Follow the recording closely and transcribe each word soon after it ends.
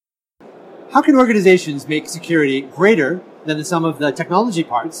How can organizations make security greater than the sum of the technology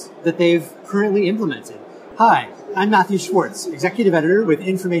parts that they've currently implemented? Hi, I'm Matthew Schwartz, Executive Editor with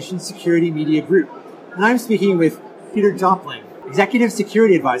Information Security Media Group, and I'm speaking with Peter Jopling, Executive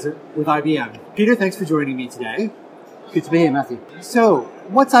Security Advisor with IBM. Peter, thanks for joining me today. Good to be here, Matthew. So,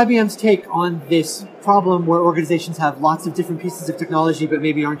 what's IBM's take on this problem where organizations have lots of different pieces of technology but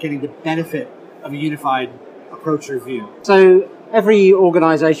maybe aren't getting the benefit of a unified approach or view? So, every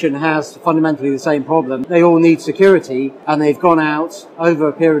organization has fundamentally the same problem. They all need security, and they've gone out over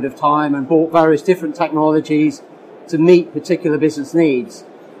a period of time and bought various different technologies to meet particular business needs.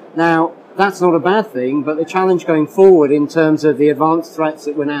 Now, that's not a bad thing, but the challenge going forward in terms of the advanced threats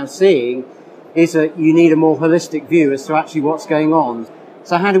that we're now seeing is that you need a more holistic view as to actually what's going on.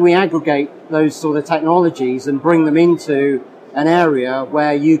 So how do we aggregate those sort of technologies and bring them into an area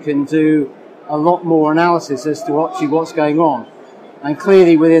where you can do a lot more analysis as to actually what's going on? And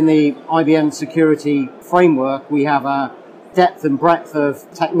clearly within the IBM security framework, we have a depth and breadth of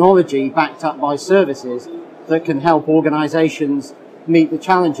technology backed up by services that can help organizations meet the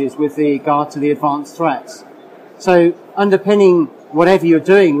challenges with regard to the advanced threats. So underpinning whatever you're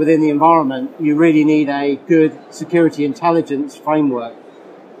doing within the environment, you really need a good security intelligence framework,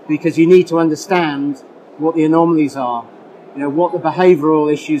 because you need to understand what the anomalies are, what the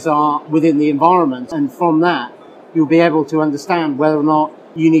behavioral issues are within the environment. And from that, you'll be able to understand whether or not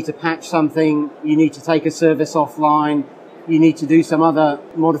you need to patch something, you need to take a service offline, you need to do some other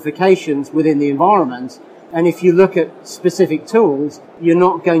modifications within the environment. And if you look at specific tools, you're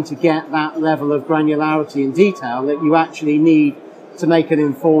not going to get that level of granularity and detail that you actually need to make an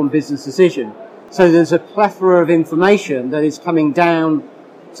informed business decision. So there's a plethora of information that is coming down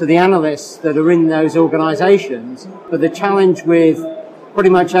to the analysts that are in those organizations. But the challenge with pretty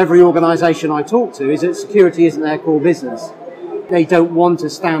much every organization I talk to is that security isn't their core business. They don't want to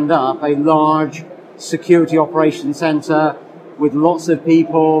stand up a large security operations center with lots of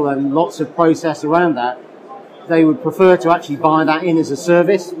people and lots of process around that. They would prefer to actually buy that in as a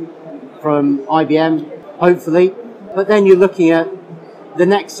service from IBM, hopefully. But then you're looking at the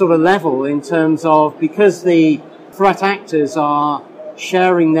next sort of level in terms of, because the threat actors are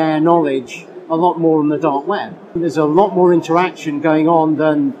sharing their knowledge a lot more on the dark web. There's a lot more interaction going on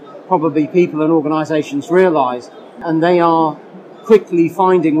than probably people and organizations realize, and they are quickly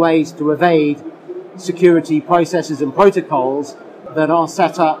finding ways to evade security processes and protocols that are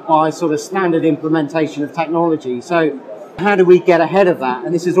set up by sort of standard implementation of technology. So how do we get ahead of that?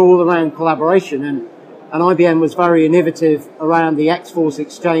 And this is all around collaboration, and IBM was very innovative around the X-Force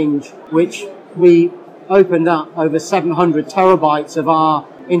Exchange, which we opened up over 700 terabytes of our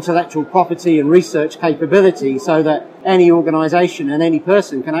intellectual property and research capability, so that any organization and any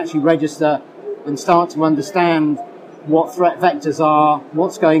person can actually register and start to understand what threat vectors are,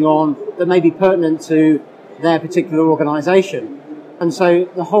 what's going on that may be pertinent to their particular organization. And so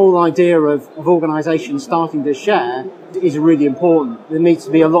the whole idea of organizations starting to share is really important. There needs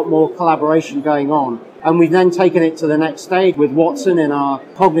to be a lot more collaboration going on. And we've then taken it to the next stage with Watson in our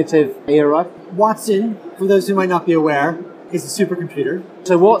cognitive era. Watson, for those who might not be aware, is a supercomputer.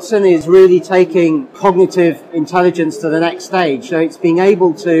 So Watson is really taking cognitive intelligence to the next stage. So it's being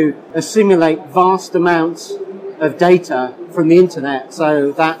able to assimilate vast amounts of data from the internet.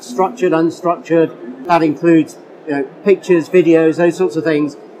 So that's structured, unstructured, that includes pictures, videos, those sorts of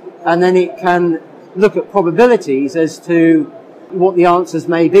things. And then it can look at probabilities as to what the answers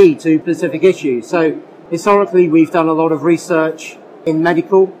may be to specific issues. So historically, we've done a lot of research in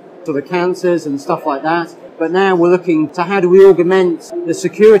medical, sort of cancers and stuff like that. But now we're looking to how do we augment the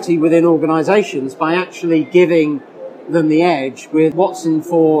security within organizations by actually giving them the edge with Watson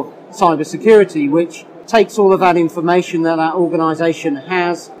for cybersecurity, which takes all of that information that that organization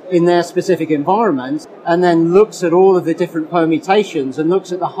has in their specific environment and then looks at all of the different permutations and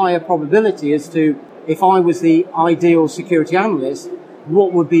looks at the higher probability as to, if I was the ideal security analyst,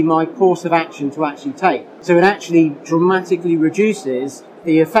 what would be my course of action to actually take. So it actually dramatically reduces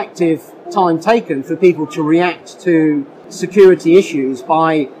the effective time taken for people to react to security issues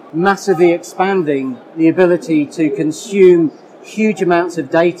by massively expanding the ability to consume huge amounts of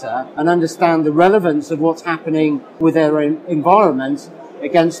data and understand the relevance of what's happening with their environment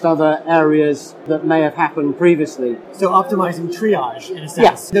against other areas that may have happened previously. So optimizing triage, in a sense.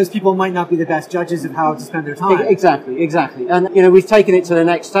 Yes. Those people might not be the best judges of how to spend their time. Exactly. And, we've taken it to the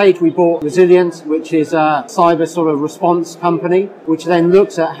next stage. We bought Resilient, which is a cyber sort of response company, which then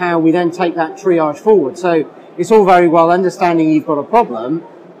looks at how we then take that triage forward. So it's all very well understanding you've got a problem.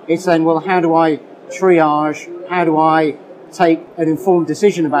 It's then, well, how do I triage? How do I take an informed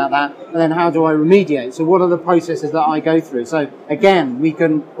decision about that, and then how do I remediate? So what are the processes that I go through? So again, we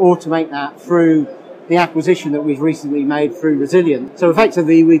can automate that through the acquisition that we've recently made through Resilient. So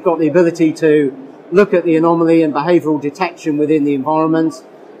effectively, we've got the ability to look at the anomaly and behavioral detection within the environment,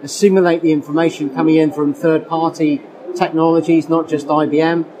 assimilate the information coming in from third-party technologies, not just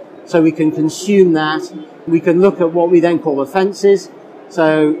IBM. So we can consume that. We can look at what we then call offences.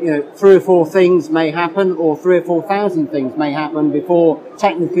 So, 3 or 4 things may happen, or 3 or 4,000 things may happen before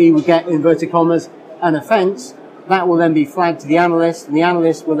technically we get, inverted commas, an offence. That will then be flagged to the analyst, and the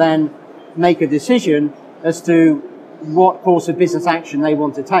analyst will then make a decision as to what course of business action they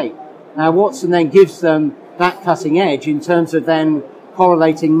want to take. Now, Watson then gives them that cutting edge in terms of then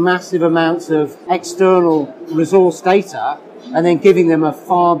correlating massive amounts of external resource data and then giving them a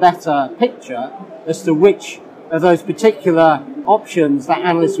far better picture as to which of those particular options that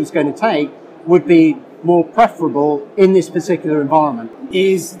analyst was going to take would be more preferable in this particular environment.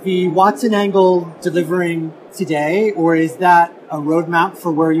 Is the Watson angle delivering today, or is that a roadmap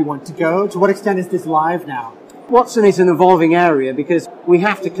for where you want to go? To what extent is this live now? Watson is an evolving area because we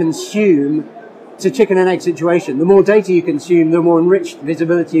have to consume. It's a chicken and egg situation. The more data you consume, the more enriched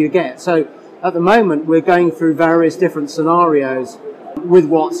visibility you get. So at the moment, we're going through various different scenarios with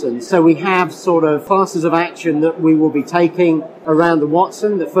Watson. So we have sort of classes of action that we will be taking around the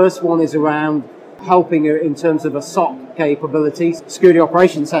Watson. The first one is around helping in terms of a SOC capabilities, security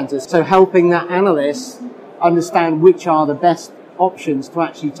operations centers. So helping that analyst understand which are the best options to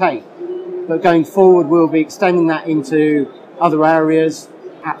actually take. But going forward, we'll be extending that into other areas,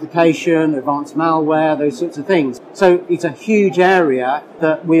 application, advanced malware, those sorts of things. So it's a huge area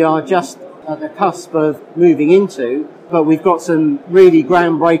that we are just at the cusp of moving into, but we've got some really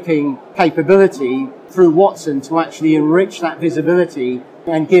groundbreaking capability through Watson to actually enrich that visibility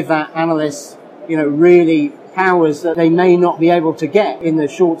and give that analyst, really powers that they may not be able to get in the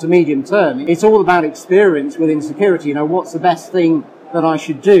short to medium term. It's all about experience within security. What's the best thing that I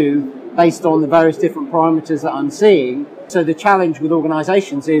should do based on the various different parameters that I'm seeing. So the challenge with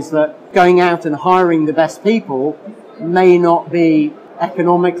organizations is that going out and hiring the best people may not be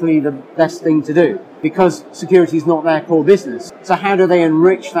economically the best thing to do because security is not their core business. So how do they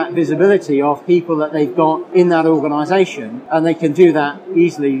enrich that visibility of people that they've got in that organization? And they can do that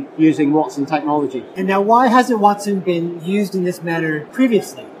easily using Watson technology. And now, why hasn't Watson been used in this manner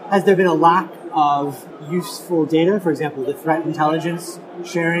previously? Has there been a lack of useful data, for example, the threat intelligence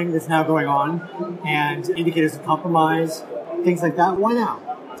sharing that's now going on and indicators of compromise, things like that? Why now?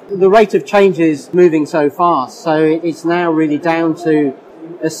 The rate of change is moving so fast, so it's now really down to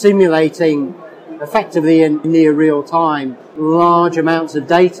assimilating effectively in near real time large amounts of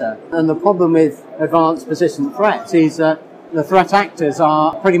data. And the problem with advanced persistent threats is that the threat actors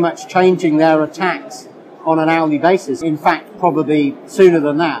are pretty much changing their attacks on an hourly basis. In fact, probably sooner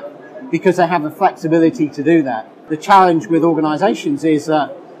than that, because they have the flexibility to do that. The challenge with organizations is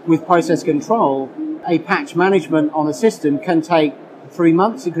that with process control, a patch management on a system can take 3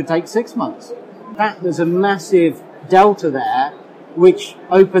 months, it could take 6 months. There's a massive delta there, which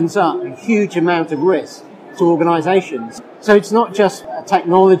opens up a huge amount of risk to organizations. So it's not just a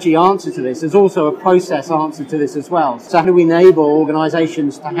technology answer to this, there's also a process answer to this as well. So how do we enable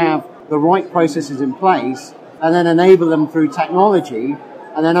organizations to have the right processes in place and then enable them through technology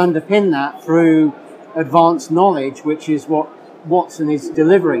and then underpin that through advanced knowledge, which is what Watson is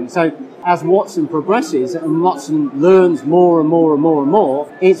delivering. So as Watson progresses and Watson learns more and more and more and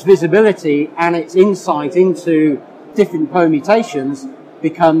more, its visibility and its insight into different permutations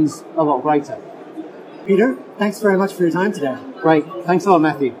becomes a lot greater. Peter, thanks very much for your time today. Great. Thanks a lot,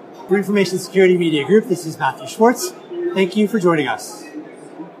 Matthew. For Information Security Media Group, this is Matthew Schwartz. Thank you for joining us.